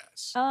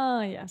 energize.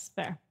 Oh, yes.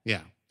 Fair.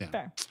 Yeah.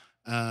 Fair.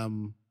 I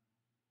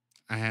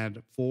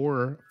had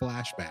 4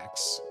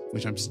 flashbacks,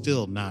 which I'm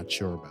still not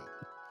sure about.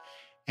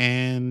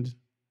 And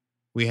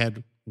we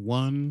had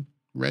 1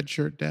 red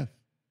shirt death.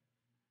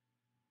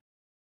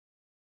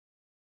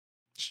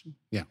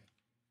 Yeah.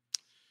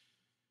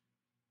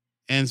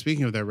 And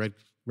speaking of that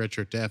red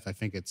shirt death, I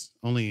think it's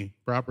only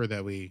proper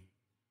that we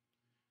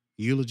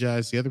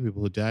eulogize the other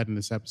people who died in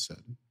this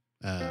episode.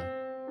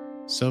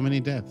 So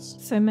many deaths.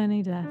 So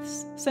many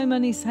deaths. So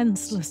many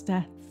senseless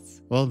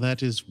deaths. Well,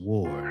 that is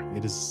war.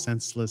 It is a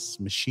senseless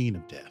machine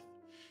of death.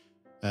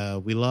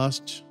 We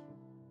lost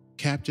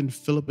Captain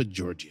Philippa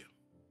Georgia,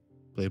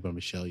 played by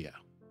Michelle Yeoh.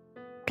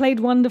 Played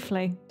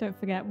wonderfully. Don't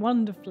forget,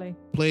 wonderfully.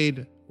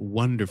 Played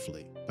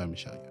wonderfully by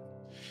Michelle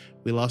Yeoh.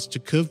 We lost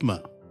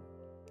Tukuvma,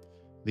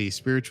 the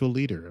spiritual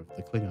leader of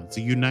the Klingons,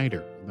 the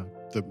uniter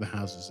of the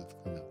houses of the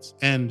Klingons.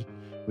 And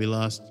we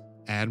lost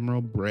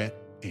Admiral Brett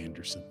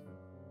Anderson,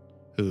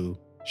 who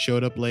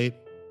showed up late,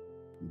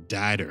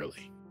 died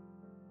early.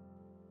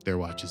 Their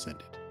watches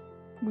ended.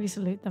 We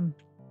salute them.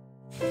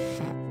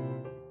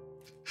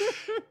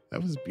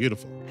 That was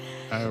beautiful.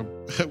 I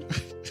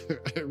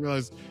didn't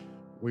realize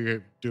we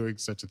were doing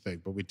such a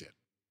thing, but we did.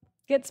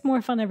 Gets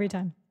more fun every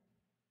time.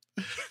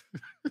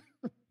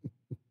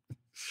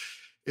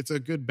 It's a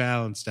good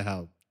balance to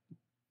how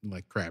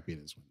crappy it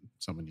is when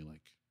someone you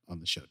like on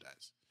the show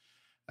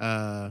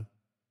dies.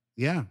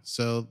 Yeah,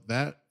 so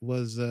that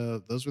was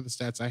those were the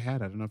stats I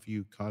had. I don't know if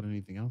you caught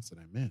anything else that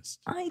I missed.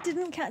 I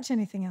didn't catch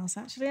anything else,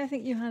 actually. I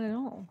think you had it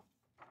all.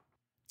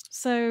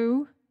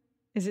 So,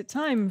 is it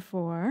time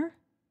for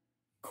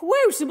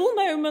quotable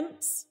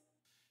moments?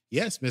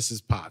 Yes,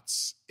 Mrs.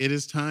 Potts. It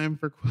is time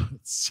for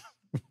quotes.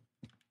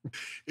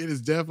 It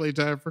is definitely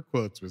time for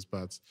quotes, Miss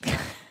Potts.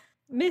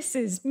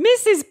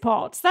 Mrs.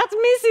 Potts. That's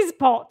Mrs.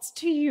 Potts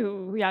to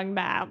you, young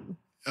man.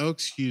 Oh,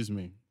 excuse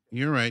me.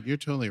 You're right. You're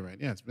totally right.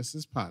 Yeah, it's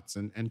Mrs. Potts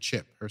and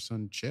Chip, her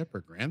son Chip, or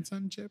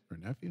grandson Chip, or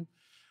nephew.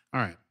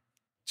 All right.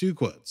 2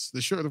 quotes.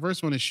 The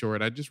first one is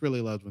short. I just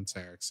really loved when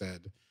Sarek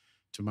said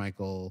to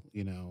Michael,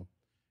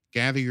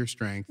 gather your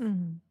strength,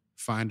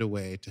 find a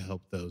way to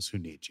help those who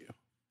need you.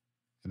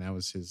 And that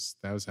was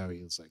how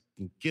he was like,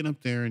 you get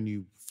up there and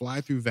you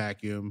fly through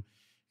vacuum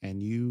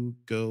and you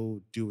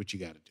go do what you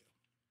got to do.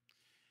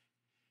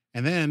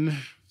 And then,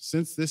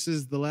 since this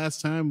is the last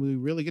time we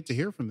really get to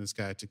hear from this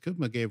guy,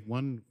 Takuma gave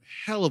one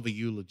hell of a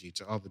eulogy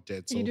to all the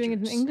dead soldiers. Are you doing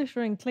it in English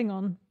or in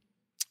Klingon?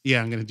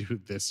 Yeah, I'm going to do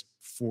this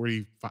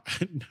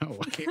 45. No,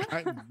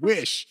 I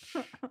wish.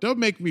 Don't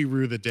make me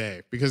rue the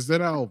day, because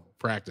then I'll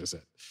practice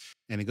it.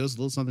 And it goes a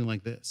little something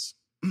like this.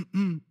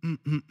 A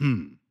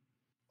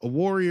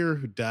warrior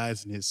who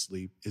dies in his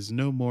sleep is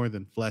no more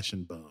than flesh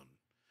and bone.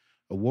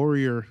 A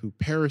warrior who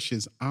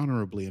perishes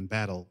honorably in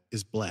battle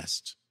is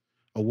blessed.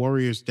 A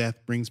warrior's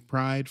death brings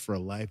pride for a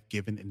life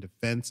given in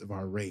defense of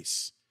our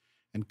race,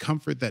 and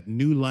comfort that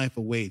new life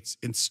awaits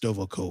in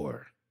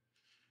Stovokor.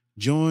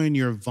 Join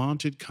your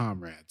vaunted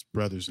comrades,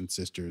 brothers and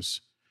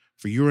sisters,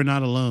 for you are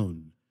not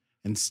alone,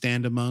 and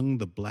stand among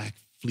the Black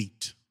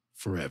Fleet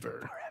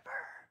forever.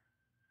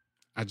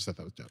 I just thought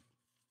that was dope.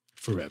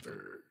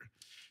 Forever.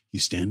 You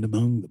stand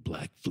among the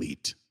Black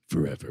Fleet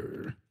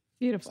forever.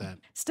 Beautiful.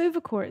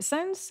 Stovokor. It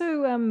sounds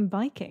so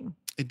Viking.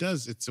 It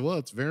does. It's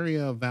very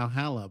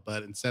Valhalla,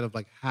 but instead of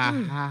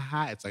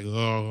ha, it's like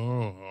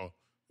oh,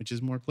 which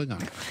is more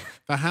Klingon.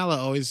 Valhalla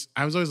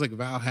I was always like,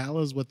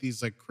 Valhalla is what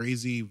these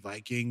crazy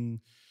Viking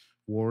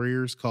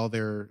warriors call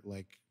their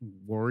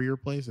warrior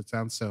place. It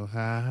sounds so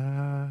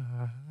ha.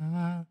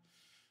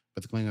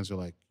 But the Klingons are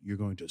like, you're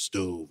going to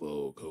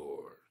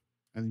Stovokor.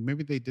 And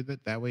maybe they did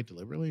it that way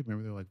deliberately.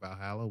 Maybe they're like,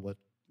 Valhalla, I don't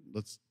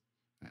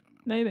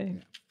know. Maybe.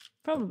 Yeah.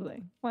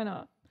 Probably. Why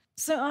not?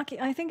 So, Aki,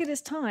 I think it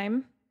is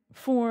time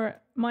for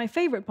my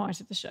favorite part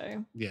of the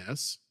show.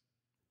 Yes.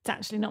 It's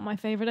actually not my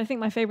favorite. I think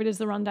my favorite is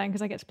the rundown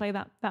because I get to play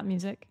that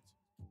music.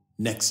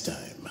 Next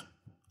time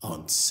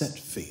on Set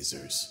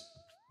Phasers.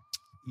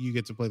 You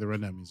get to play the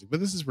rundown music, but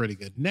this is pretty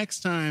good.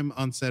 Next time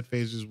on Set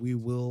Phasers, we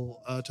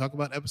will talk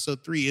about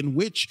episode 3, in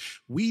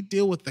which we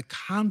deal with the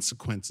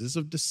consequences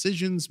of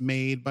decisions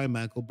made by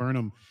Michael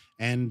Burnham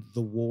and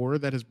the war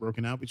that has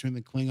broken out between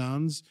the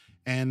Klingons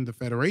and the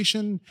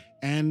Federation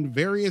and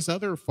various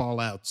other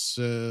fallouts,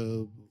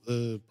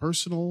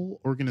 personal,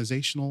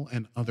 organizational,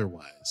 and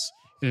otherwise,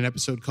 in an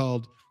episode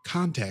called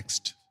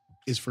Context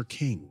is for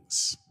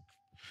Kings.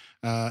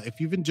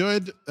 If you've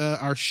enjoyed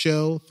our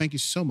show, thank you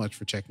so much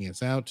for checking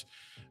us out.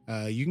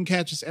 You can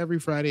catch us every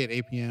Friday at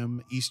 8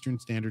 p.m. Eastern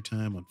Standard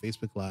Time on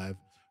Facebook Live,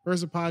 or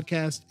as a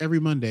podcast every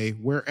Monday,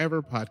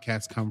 wherever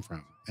podcasts come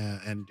from.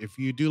 And if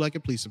you do like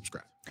it, please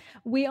subscribe.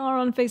 We are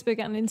on Facebook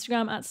and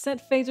Instagram at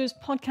Set Phasers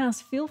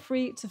Podcast. Feel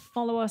free to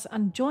follow us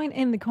and join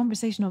in the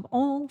conversation of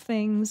all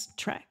things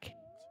Trek.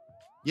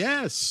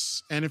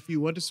 Yes. And if you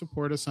want to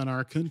support us on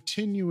our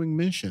continuing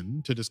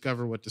mission to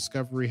discover what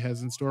Discovery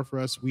has in store for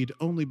us, we'd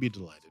only be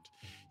delighted.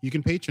 You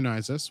can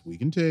patronize us, we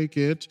can take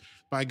it,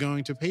 by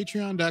going to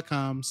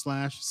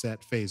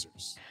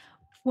patreon.com/setphasers.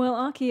 Well,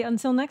 Akie,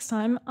 until next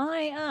time,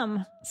 I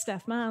am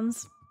Steph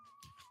Mans.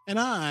 And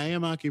I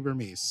am Akie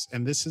Burmese,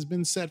 and this has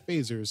been Set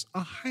Phasers, a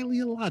highly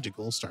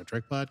illogical Star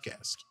Trek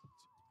podcast.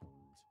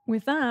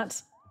 With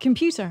that,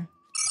 computer,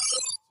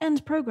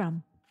 end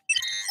program.